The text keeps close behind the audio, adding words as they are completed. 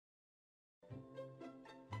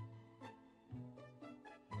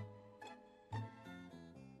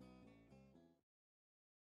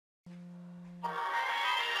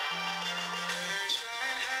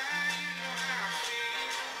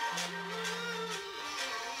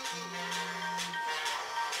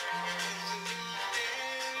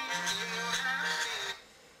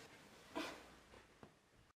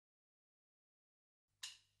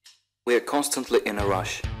We are constantly in a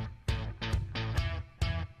rush.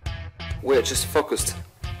 We're just focused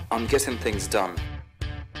on getting things done.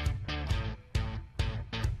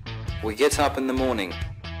 We get up in the morning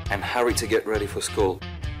and hurry to get ready for school.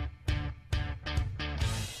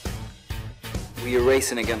 We are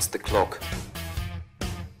racing against the clock.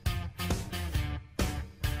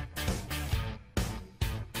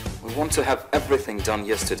 We want to have everything done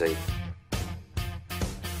yesterday.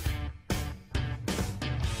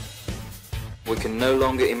 We can no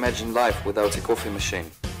longer imagine life without a coffee machine.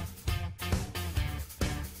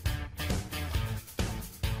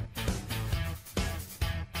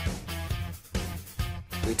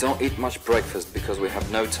 We don't eat much breakfast because we have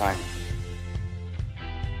no time.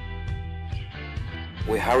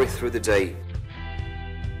 We hurry through the day.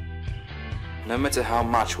 No matter how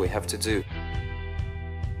much we have to do,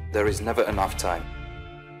 there is never enough time.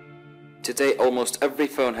 Today almost every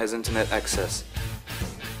phone has internet access.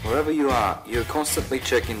 Wherever you are, you're constantly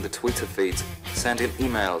checking the Twitter feeds, sending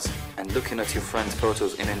emails, and looking at your friends'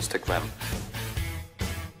 photos in Instagram.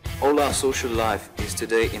 All our social life is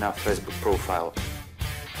today in our Facebook profile.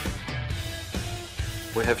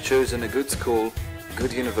 We have chosen a good school, a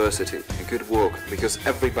good university, a good work, because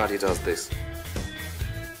everybody does this.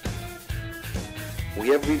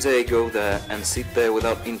 We every day go there and sit there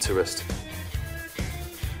without interest.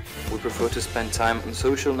 We prefer to spend time on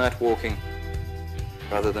social networking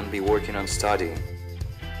rather than be working on studying.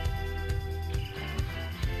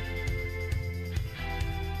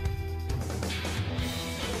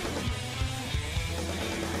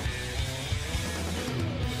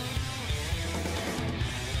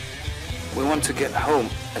 We want to get home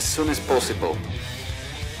as soon as possible.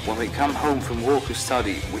 When we come home from work or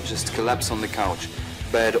study, we just collapse on the couch,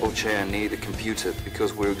 bed or chair near the computer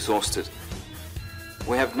because we're exhausted.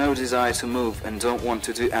 We have no desire to move and don't want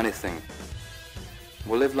to do anything.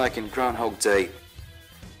 We live like in Groundhog Day,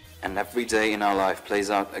 and every day in our life plays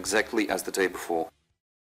out exactly as the day before.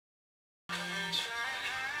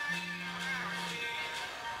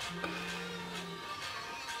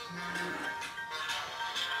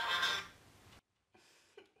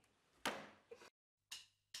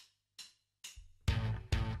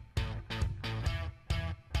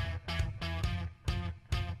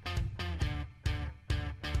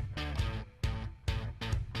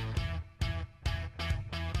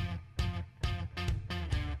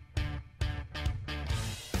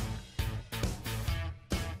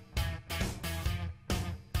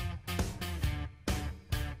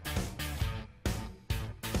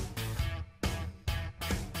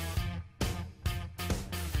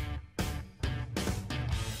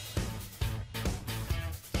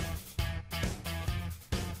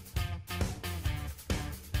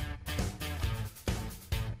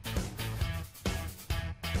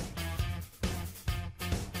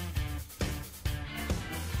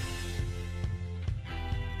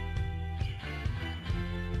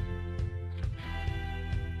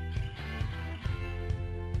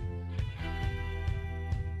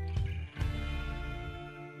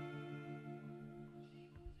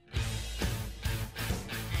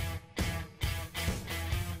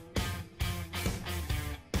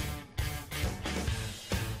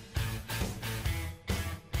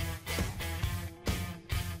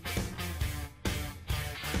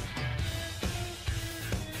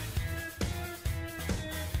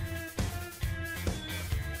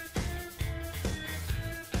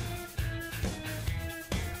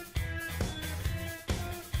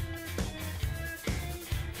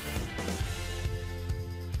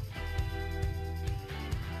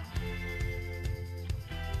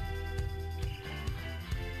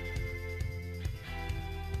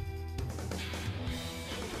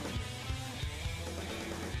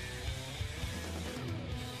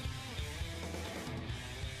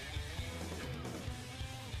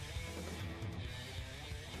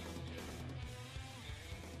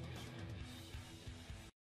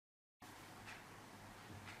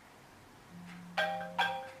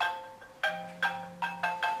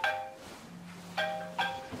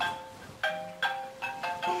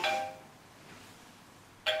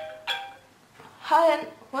 Hi, Ann.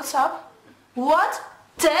 What's up? What?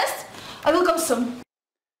 Test? I will come soon.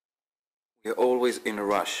 We're always in a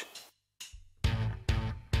rush.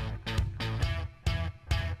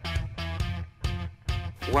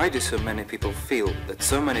 Why do so many people feel that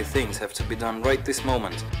so many things have to be done right this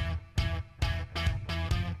moment?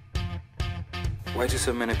 Why do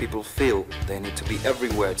so many people feel they need to be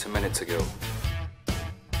everywhere 2 minutes ago?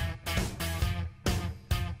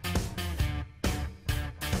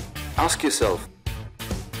 Ask yourself,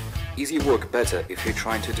 is your work better if you're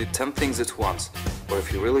trying to do 10 things at once, or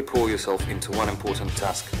if you really pour yourself into one important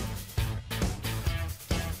task?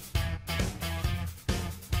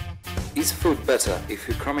 Is food better if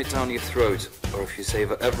you cram it down your throat or if you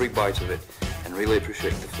savor every bite of it and really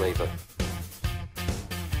appreciate the flavor?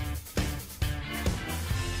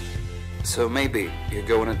 So maybe you're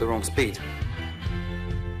going at the wrong speed.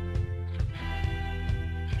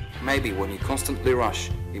 Maybe when you constantly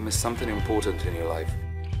rush, you miss something important in your life.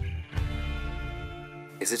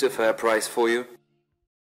 Is it a fair price for you?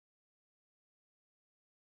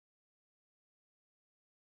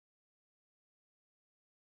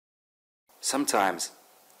 Sometimes,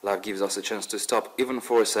 life gives us a chance to stop even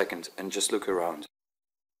for a second and just look around.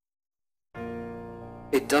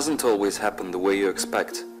 It doesn't always happen the way you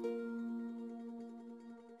expect.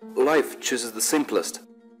 Life chooses the simplest,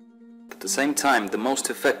 but at the same time the most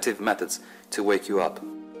effective methods to wake you up.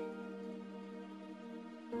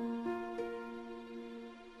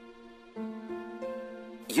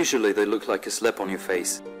 Usually they look like a slap on your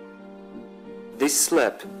face. This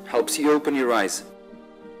slap helps you open your eyes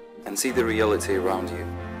and see the reality around you.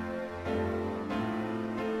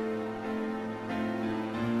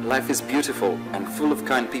 Life is beautiful and full of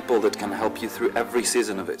kind people that can help you through every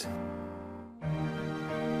season of it.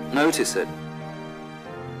 Notice it.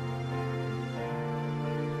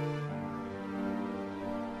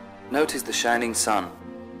 Notice the shining sun,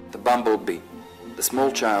 the bumblebee, the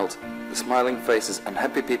small child, the smiling faces and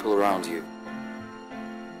happy people around you.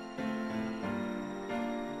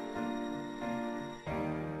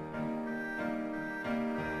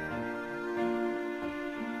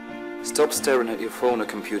 Stop staring at your phone or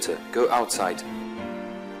computer. Go outside.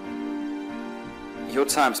 Your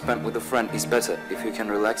time spent with a friend is better if you can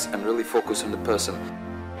relax and really focus on the person,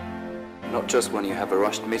 not just when you have a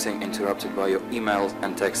rushed meeting interrupted by your emails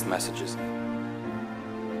and text messages.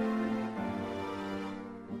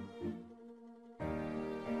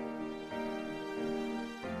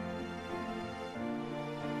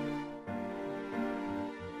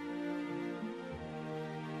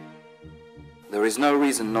 There is no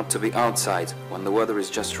reason not to be outside when the weather is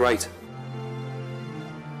just right.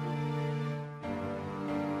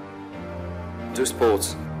 Do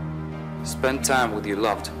sports, spend time with your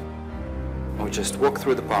loved, or just walk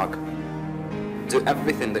through the park. Do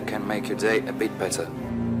everything that can make your day a bit better.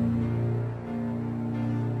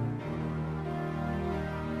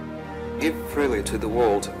 Give freely to the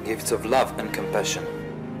world gifts of love and compassion.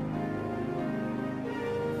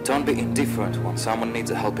 Don't be indifferent when someone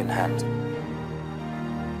needs a helping hand.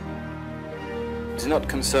 Do not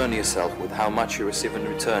concern yourself with how much you receive in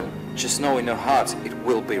return. Just know in your heart it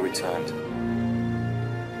will be returned.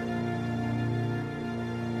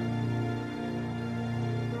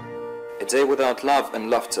 A day without love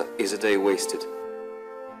and laughter is a day wasted.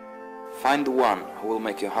 Find the one who will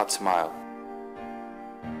make your heart smile.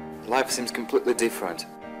 Life seems completely different,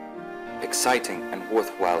 exciting and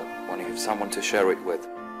worthwhile when you have someone to share it with.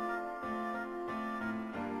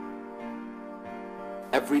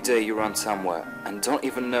 Every day you run somewhere and don't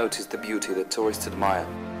even notice the beauty that tourists admire.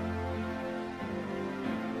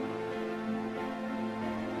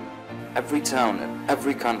 Every town and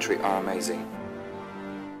every country are amazing.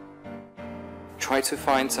 Try to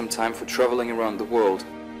find some time for traveling around the world,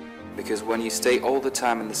 because when you stay all the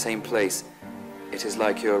time in the same place, it is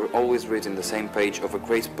like you are always reading the same page of a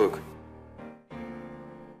great book.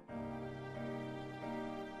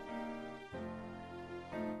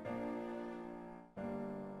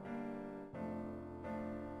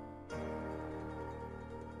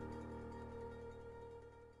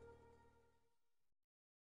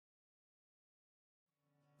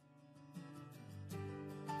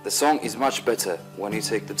 The song is much better when you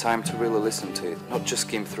take the time to really listen to it, not just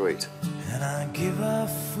skim through it. And I give up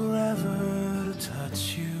forever to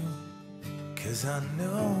touch you, 'cause I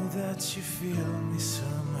know that you feel me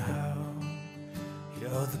somehow.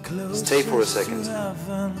 You're the closest. Stay for a second,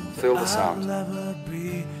 feel the sound,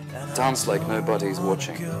 dance like nobody is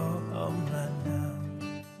watching.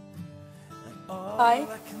 Hi,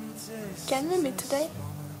 can we meet today?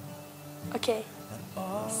 Okay,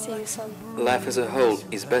 see you soon. Life as a whole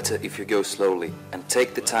is better if you go slowly and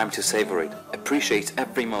take the time to savor it, appreciate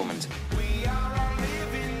every moment.